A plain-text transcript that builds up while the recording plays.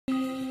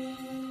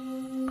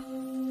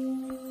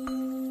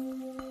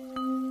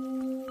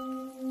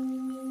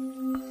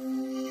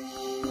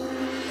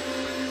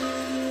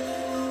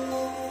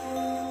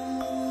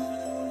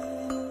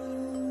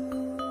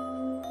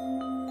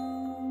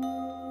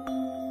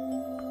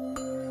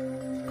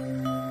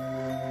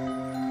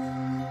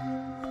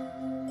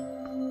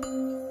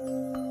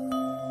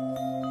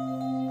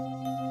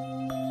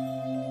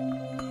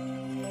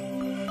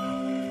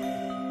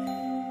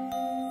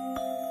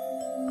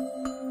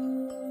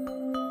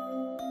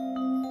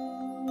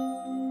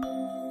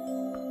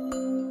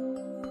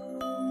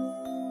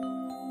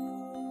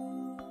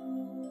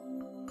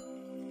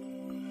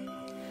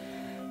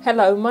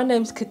Hello, my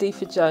name's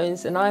Kadifa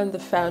Jones and I am the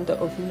founder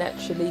of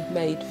Naturally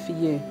Made For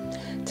You.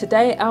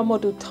 Today our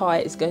model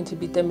Ty is going to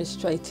be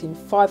demonstrating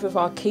 5 of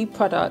our key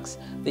products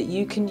that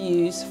you can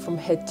use from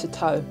head to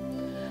toe.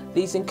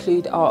 These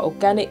include our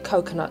organic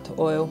coconut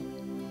oil,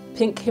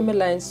 pink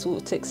Himalayan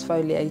salt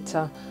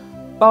exfoliator,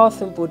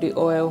 bath and body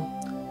oil,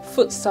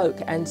 foot soak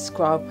and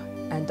scrub,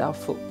 and our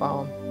foot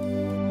balm.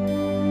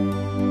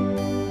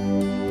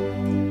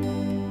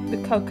 The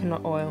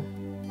coconut oil.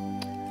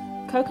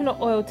 Coconut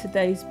oil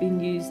today has been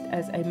used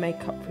as a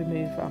makeup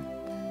remover.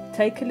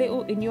 Take a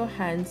little in your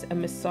hands and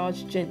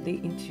massage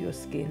gently into your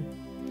skin.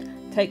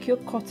 Take your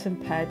cotton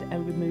pad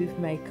and remove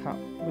makeup.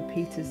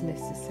 Repeat as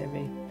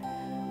necessary.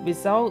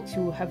 Result,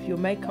 you will have your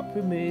makeup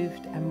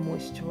removed and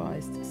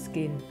moisturised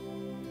skin.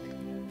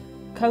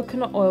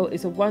 Coconut oil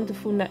is a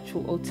wonderful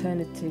natural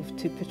alternative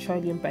to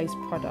petroleum-based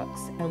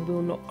products and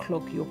will not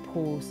clog your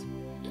pores.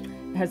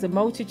 It has a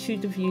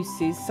multitude of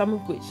uses, some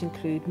of which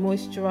include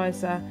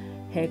moisturiser,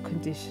 hair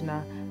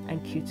conditioner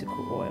and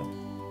cuticle oil.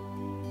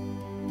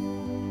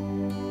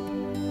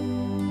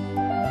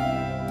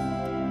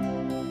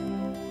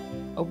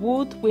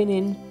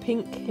 Award-winning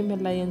pink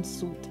Himalayan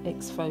salt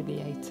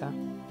exfoliator.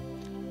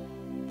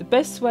 The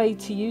best way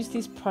to use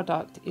this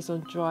product is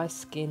on dry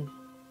skin.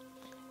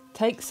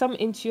 Take some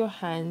into your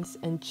hands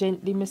and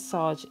gently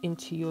massage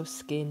into your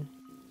skin.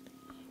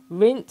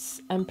 Rinse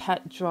and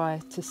pat dry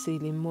to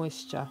seal in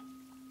moisture.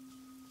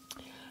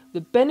 The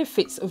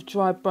benefits of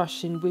dry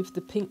brushing with the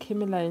pink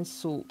Himalayan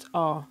salt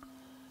are: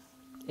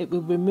 it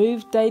will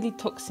remove daily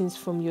toxins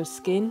from your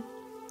skin,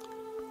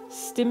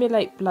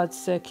 stimulate blood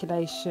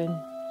circulation,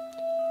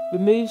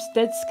 removes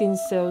dead skin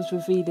cells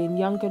revealing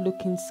younger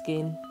looking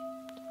skin,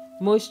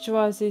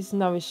 moisturises,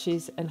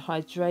 nourishes and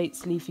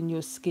hydrates, leaving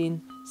your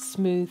skin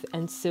smooth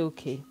and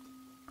silky.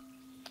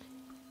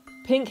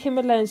 Pink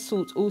Himalayan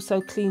salt also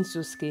cleans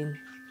your skin.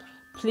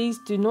 Please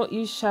do not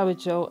use shower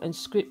gel and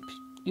strip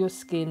your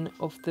skin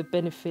of the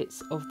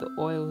benefits of the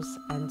oils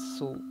and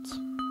salt.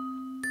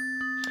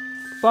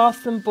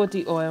 Bath and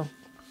body oil.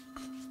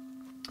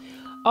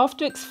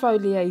 After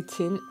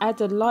exfoliating,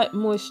 add a light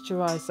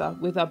moisturiser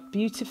with our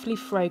beautifully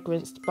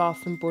fragranced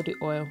bath and body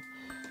oil.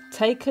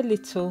 Take a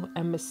little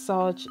and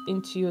massage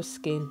into your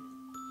skin.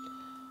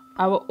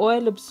 Our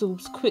oil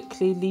absorbs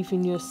quickly,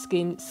 leaving your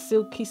skin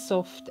silky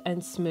soft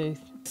and smooth.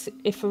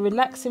 If a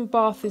relaxing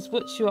bath is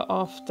what you are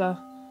after,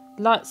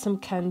 light some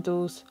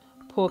candles,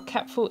 pour a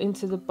capful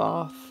into the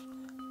bath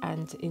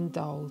and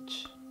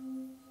indulge.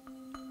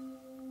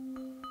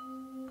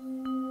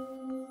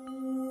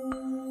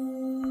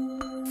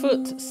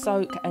 Foot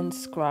soak and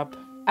scrub.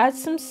 Add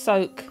some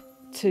soak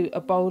to a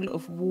bowl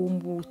of warm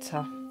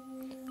water.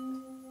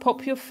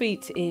 Pop your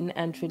feet in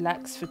and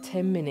relax for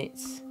 10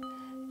 minutes.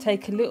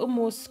 Take a little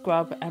more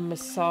scrub and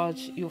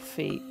massage your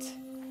feet.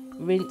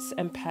 Rinse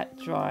and pat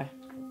dry.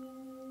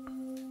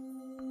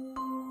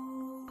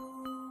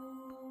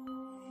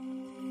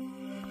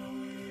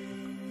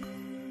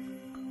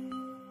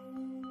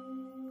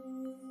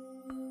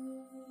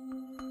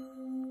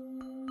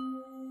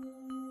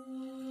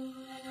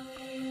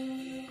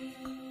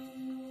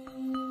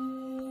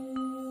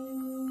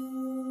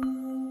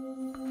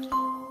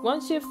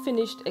 Once you've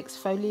finished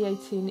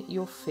exfoliating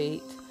your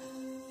feet,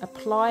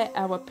 apply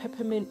our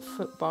peppermint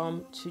foot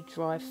balm to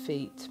dry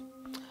feet.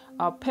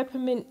 Our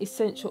peppermint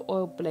essential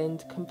oil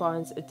blend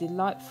combines a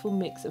delightful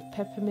mix of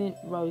peppermint,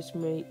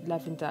 rosemary,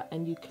 lavender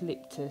and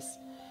eucalyptus,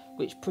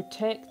 which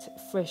protect,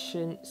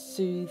 freshen,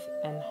 soothe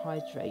and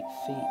hydrate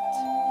feet.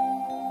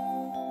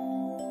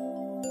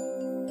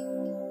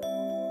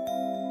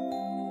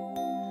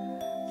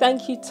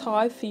 Thank you,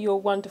 Ty, for your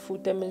wonderful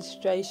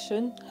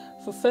demonstration.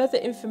 For further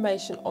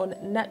information on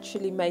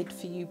Naturally Made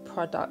For You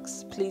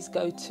products, please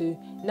go to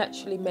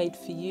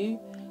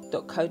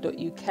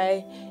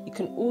naturallymadeforyou.co.uk. You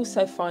can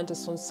also find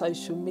us on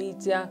social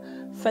media.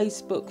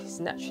 Facebook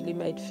is Naturally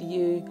Made For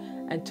You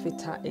and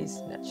Twitter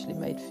is Naturally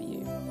Made For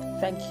You.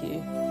 Thank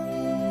you.